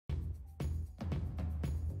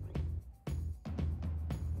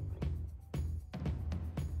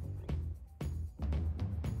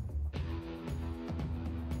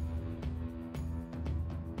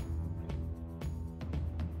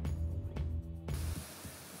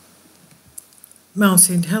Mount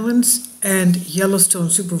St. Helens and Yellowstone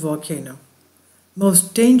supervolcano.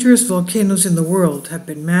 Most dangerous volcanoes in the world have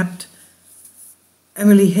been mapped.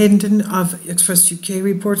 Emily Hayden of Express UK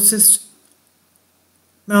reports this.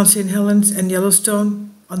 Mount St. Helens and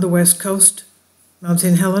Yellowstone on the west coast. Mount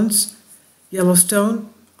St. Helens, Yellowstone,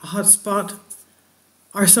 a hotspot,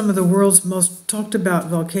 are some of the world's most talked about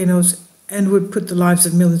volcanoes and would put the lives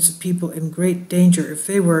of millions of people in great danger if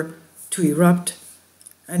they were to erupt.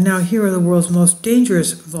 And now here are the world's most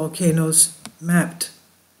dangerous volcanoes mapped.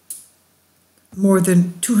 More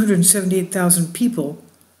than 278,000 people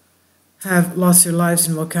have lost their lives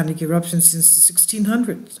in volcanic eruptions since the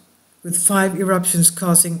 1600s, with 5 eruptions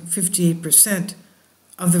causing 58%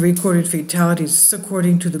 of the recorded fatalities,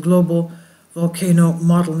 according to the Global Volcano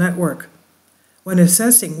Model Network. When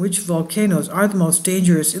assessing which volcanoes are the most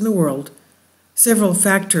dangerous in the world, several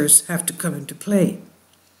factors have to come into play.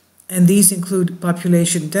 And these include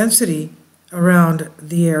population density around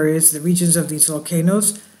the areas, the regions of these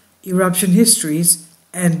volcanoes, eruption histories,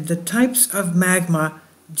 and the types of magma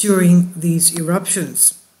during these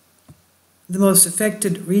eruptions. The most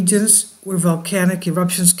affected regions where volcanic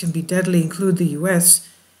eruptions can be deadly include the US,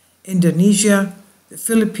 Indonesia, the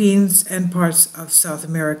Philippines, and parts of South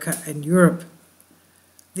America and Europe.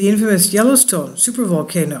 The infamous Yellowstone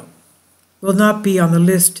supervolcano will not be on the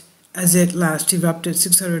list as it last erupted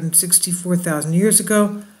 664,000 years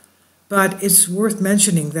ago, but it's worth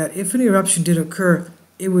mentioning that if an eruption did occur,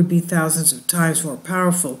 it would be thousands of times more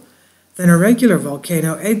powerful than a regular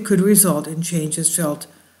volcano and could result in changes felt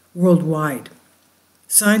worldwide.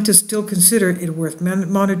 Scientists still consider it worth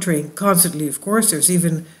monitoring constantly, of course. There's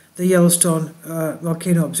even the Yellowstone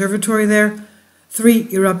Volcano Observatory there. 3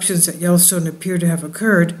 eruptions at Yellowstone appear to have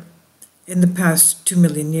occurred in the past 2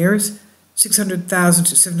 million years. 600,000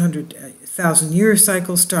 to 700,000 year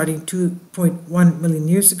cycle starting 2.1 million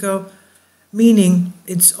years ago, meaning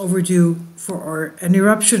it's overdue for an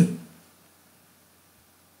eruption.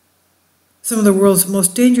 Some of the world's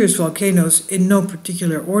most dangerous volcanoes in no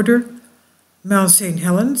particular order. Mount St.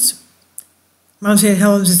 Helens. Mount St.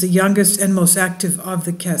 Helens is the youngest and most active of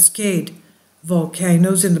the Cascade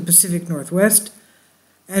volcanoes in the Pacific Northwest,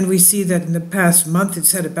 and we see that in the past month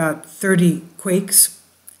it's had about 30 quakes.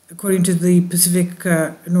 According to the Pacific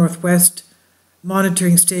Northwest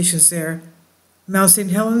monitoring stations there. Mount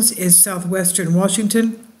St. Helens is southwestern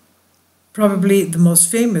Washington, probably the most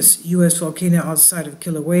famous U.S. volcano outside of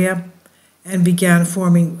Kilauea, and began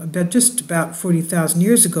forming just about 40,000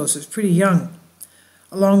 years ago, so it's pretty young,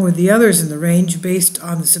 along with the others in the range based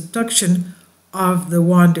on the subduction of the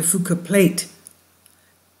Juan de Fuca plate.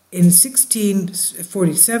 In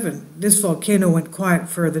 1647, this volcano went quiet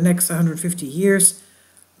for the next 150 years,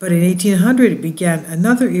 but in 1800 it began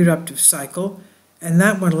another eruptive cycle, and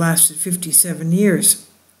that one lasted 57 years.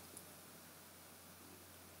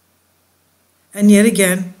 And yet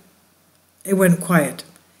again, it went quiet.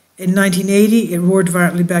 In 1980, it roared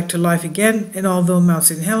violently back to life again, and although Mount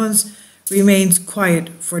St. Helens remains quiet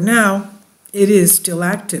for now, it is still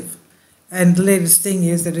active. And the latest thing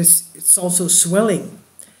is that it's also swelling,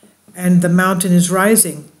 and the mountain is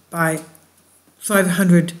rising by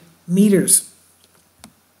 500 meters.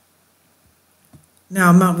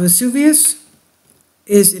 Now, Mount Vesuvius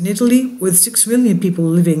is in Italy with 6 million people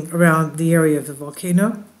living around the area of the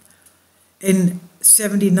volcano. In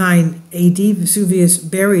 79 AD, Vesuvius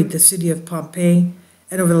buried the city of Pompeii,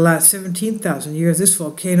 and over the last 17,000 years, this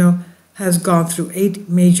volcano has gone through 8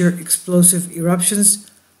 major explosive eruptions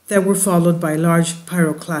that were followed by large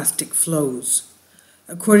pyroclastic flows.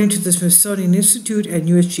 According to the Smithsonian Institute and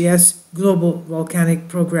USGS Global Volcanic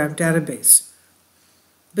Program database.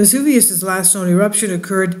 Vesuvius's last known eruption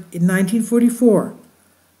occurred in 1944,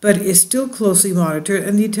 but is still closely monitored,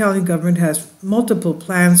 and the Italian government has multiple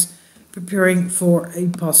plans preparing for a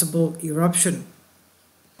possible eruption.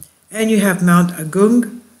 And you have Mount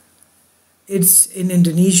Agung. It's in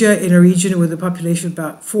Indonesia, in a region with a population of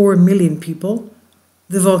about 4 million people.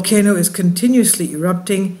 The volcano is continuously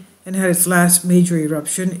erupting and had its last major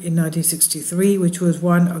eruption in 1963, which was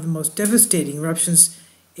one of the most devastating eruptions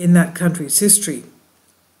in that country's history.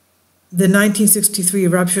 The 1963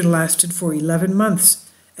 eruption lasted for 11 months,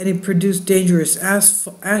 and it produced dangerous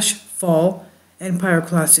ash fall and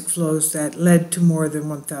pyroclastic flows that led to more than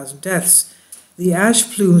 1,000 deaths. The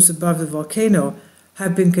ash plumes above the volcano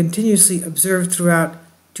have been continuously observed throughout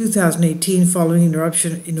 2018 following an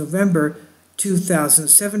eruption in November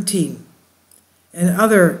 2017. And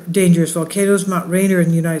other dangerous volcanoes, Mount Rainier in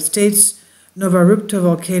the United States, Nova Rupta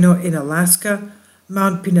volcano in Alaska,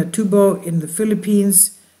 Mount Pinatubo in the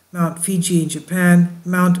Philippines, Mount Fuji in Japan,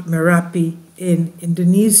 Mount Merapi in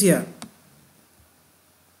Indonesia.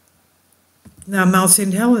 Now, Mount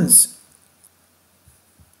St. Helens.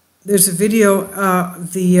 There's a video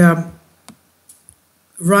of the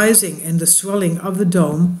rising and the swelling of the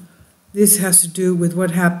dome. This has to do with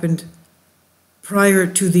what happened prior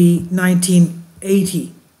to the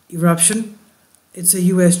 1980 eruption. It's a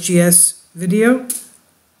USGS video.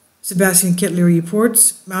 Sebastian Kettler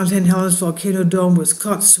reports Mount St. Helens volcano dome was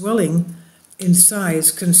caught swelling in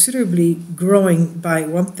size, considerably growing by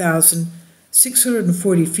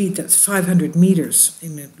 1,640 feet, that's 500 meters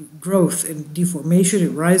in growth and deformation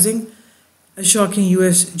and rising. A shocking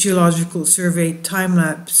U.S. Geological Survey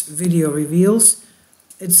time-lapse video reveals.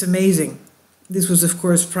 It's amazing. This was, of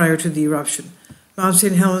course, prior to the eruption. Mount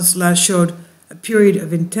St. Helens last showed a period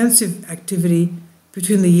of intensive activity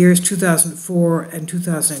between the years 2004 and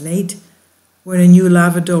 2008, when a new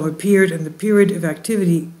lava dome appeared, and the period of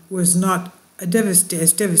activity was not as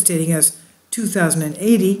devastating as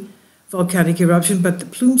 2080 volcanic eruption, but the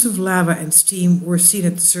plumes of lava and steam were seen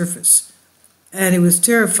at the surface. And it was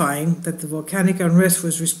terrifying that the volcanic unrest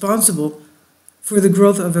was responsible for the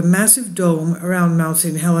growth of a massive dome around Mount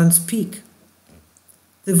St. Helens Peak.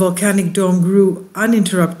 The volcanic dome grew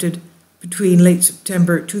uninterrupted between late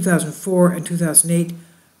September 2004 and 2008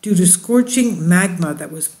 due to scorching magma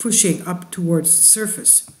that was pushing up towards the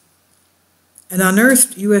surface. An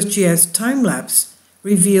unearthed USGS time-lapse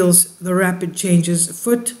reveals the rapid changes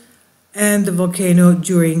afoot and the volcano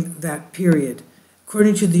during that period.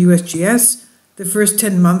 According to the USGS, the first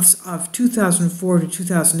 10 months of 2004 to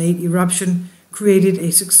 2008 eruption created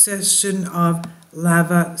a succession of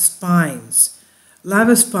lava spines.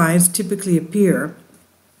 Lava spines typically appear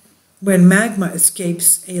when magma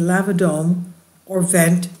escapes a lava dome or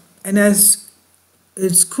vent and as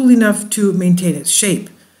it's cool enough to maintain its shape.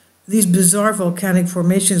 These bizarre volcanic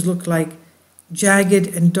formations look like jagged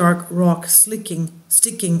and dark rock sticking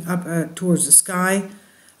up towards the sky,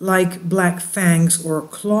 like black fangs or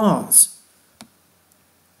claws.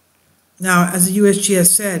 Now, as the USGS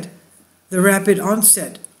said, the rapid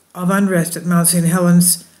onset of unrest at Mount St.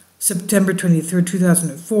 Helens, September 23,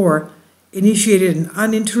 2004, initiated an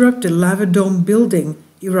uninterrupted lava dome building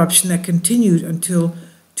eruption that continued until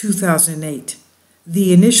 2008.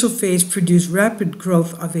 The initial phase produced rapid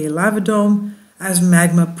growth of a lava dome as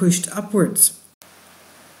magma pushed upwards.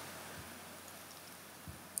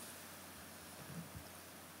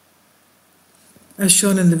 As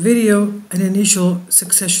shown in the video, an initial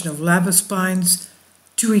succession of lava spines,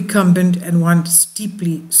 two recumbent and one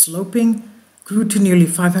steeply sloping, grew to nearly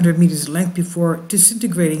 500 meters in length before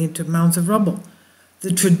disintegrating into mounds of rubble.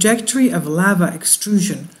 The trajectory of lava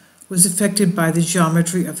extrusion was affected by the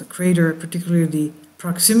geometry of the crater, particularly the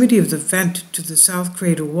proximity of the vent to the south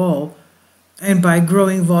crater wall, and by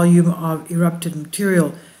growing volume of erupted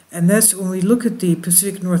material. And thus, when we look at the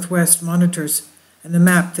Pacific Northwest monitors and the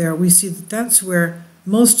map there, we see that that's where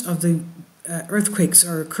most of the earthquakes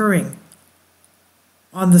are occurring,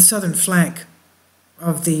 on the southern flank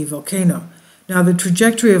of the volcano. Now, the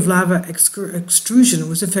trajectory of lava extrusion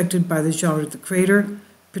was affected by the geometry of the crater,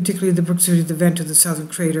 particularly the proximity of the vent to the southern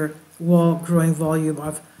crater wall, growing volume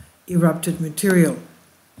of erupted material.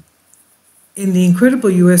 In the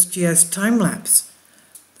incredible USGS time-lapse,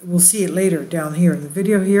 we'll see it later down here in the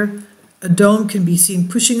video here, a dome can be seen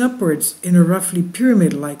pushing upwards in a roughly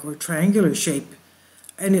pyramid-like or triangular shape,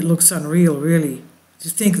 and it looks unreal, really, to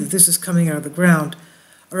think that this is coming out of the ground.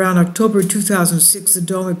 Around October 2006, the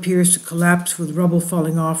dome appears to collapse with rubble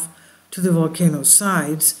falling off to the volcano's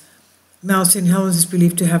sides. Mount St. Helens is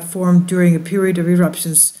believed to have formed during a period of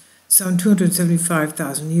eruptions some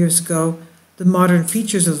 275,000 years ago. The modern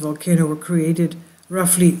features of the volcano were created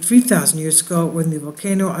roughly 3,000 years ago when the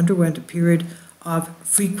volcano underwent a period of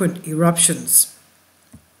frequent eruptions.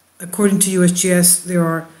 According to USGS, there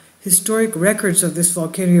are historic records of this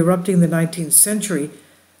volcano erupting in the 19th century,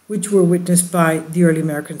 which were witnessed by the early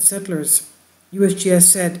American settlers. USGS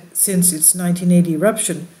said since its 1980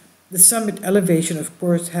 eruption, the summit elevation, of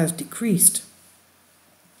course, has decreased.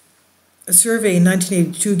 A survey in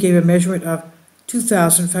 1982 gave a measurement of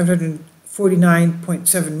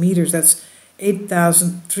 2,549.7 meters, that's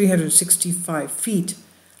 8,365 feet,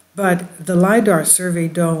 but the LIDAR survey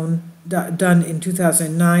done in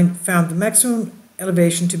 2009 found the maximum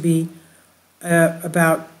elevation to be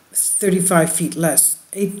about 35 feet less,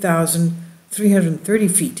 8,330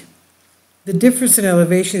 feet. The difference in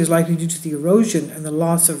elevation is likely due to the erosion and the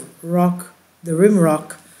loss of rock, the rim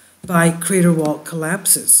rock, by crater wall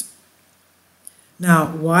collapses. Now,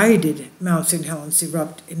 why did Mount St. Helens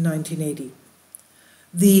erupt in 1980?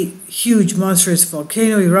 The huge monstrous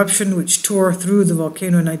volcano eruption which tore through the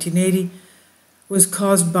volcano in 1980 was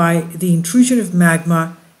caused by the intrusion of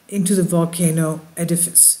magma into the volcano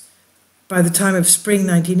edifice. By the time of spring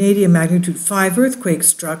 1980, a magnitude 5 earthquake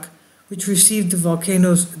struck, which received the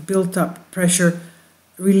volcano's built-up pressure,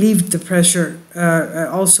 relieved the pressure,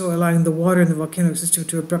 also allowing the water in the volcanic system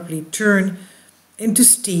to abruptly turn into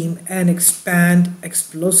steam and expand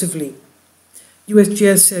explosively.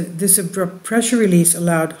 USGS said this abrupt pressure release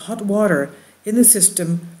allowed hot water in the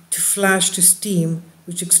system to flash to steam,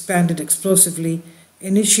 which expanded explosively,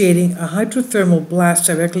 initiating a hydrothermal blast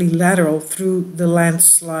directly lateral through the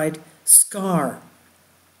landslide scar.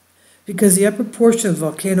 Because the upper portion of the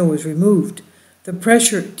volcano was removed, the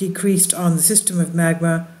pressure decreased on the system of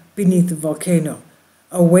magma beneath the volcano.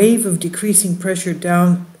 A wave of decreasing pressure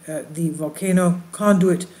down the volcano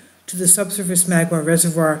conduit to the subsurface magma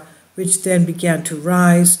reservoir, which then began to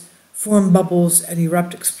rise, form bubbles, and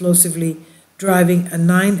erupt explosively, driving a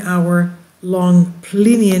 9-hour-long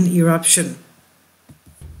Plinian eruption.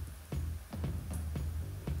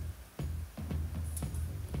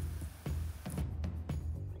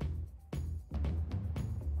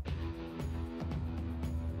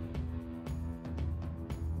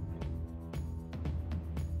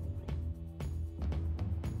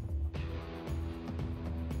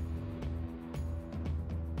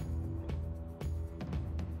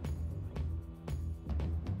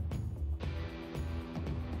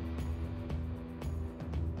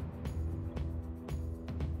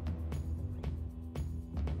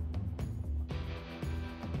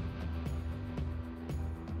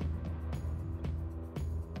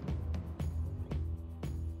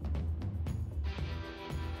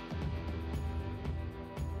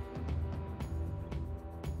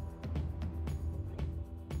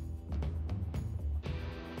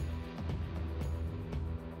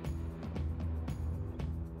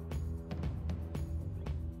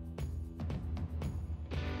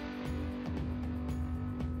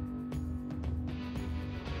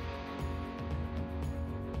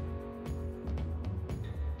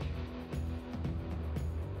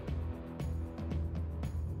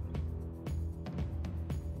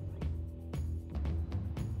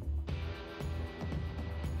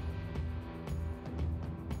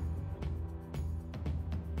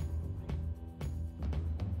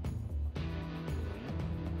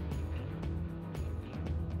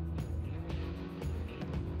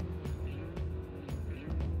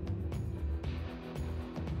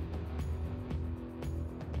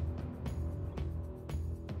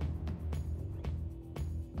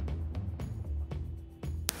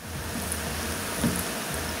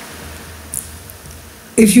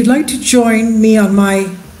 If you'd like to join me on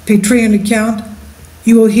my Patreon account,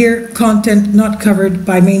 you will hear content not covered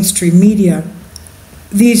by mainstream media.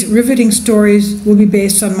 These riveting stories will be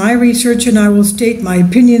based on my research, and I will state my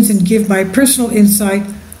opinions and give my personal insight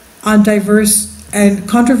on diverse and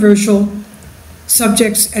controversial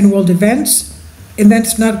subjects and world events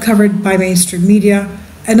not covered by mainstream media,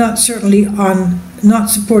 and not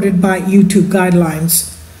supported by YouTube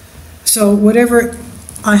guidelines. So whatever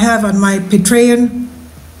I have on my Patreon,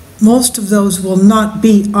 most of those will not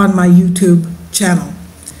be on my YouTube channel.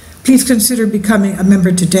 Please consider becoming a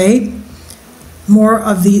member today. More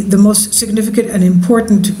of the most significant and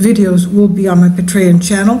important videos will be on my Patreon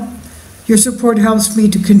channel. Your support helps me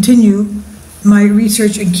to continue my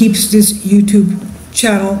research and keeps this YouTube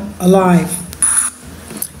channel alive.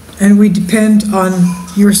 And we depend on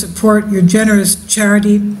your support, your generous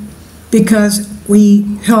charity, because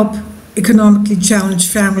we help economically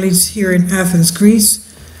challenged families here in Athens, Greece,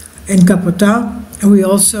 in Kapota, and we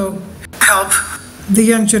also help the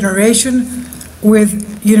young generation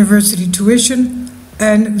with university tuition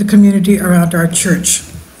and the community around our church.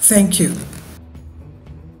 Thank you.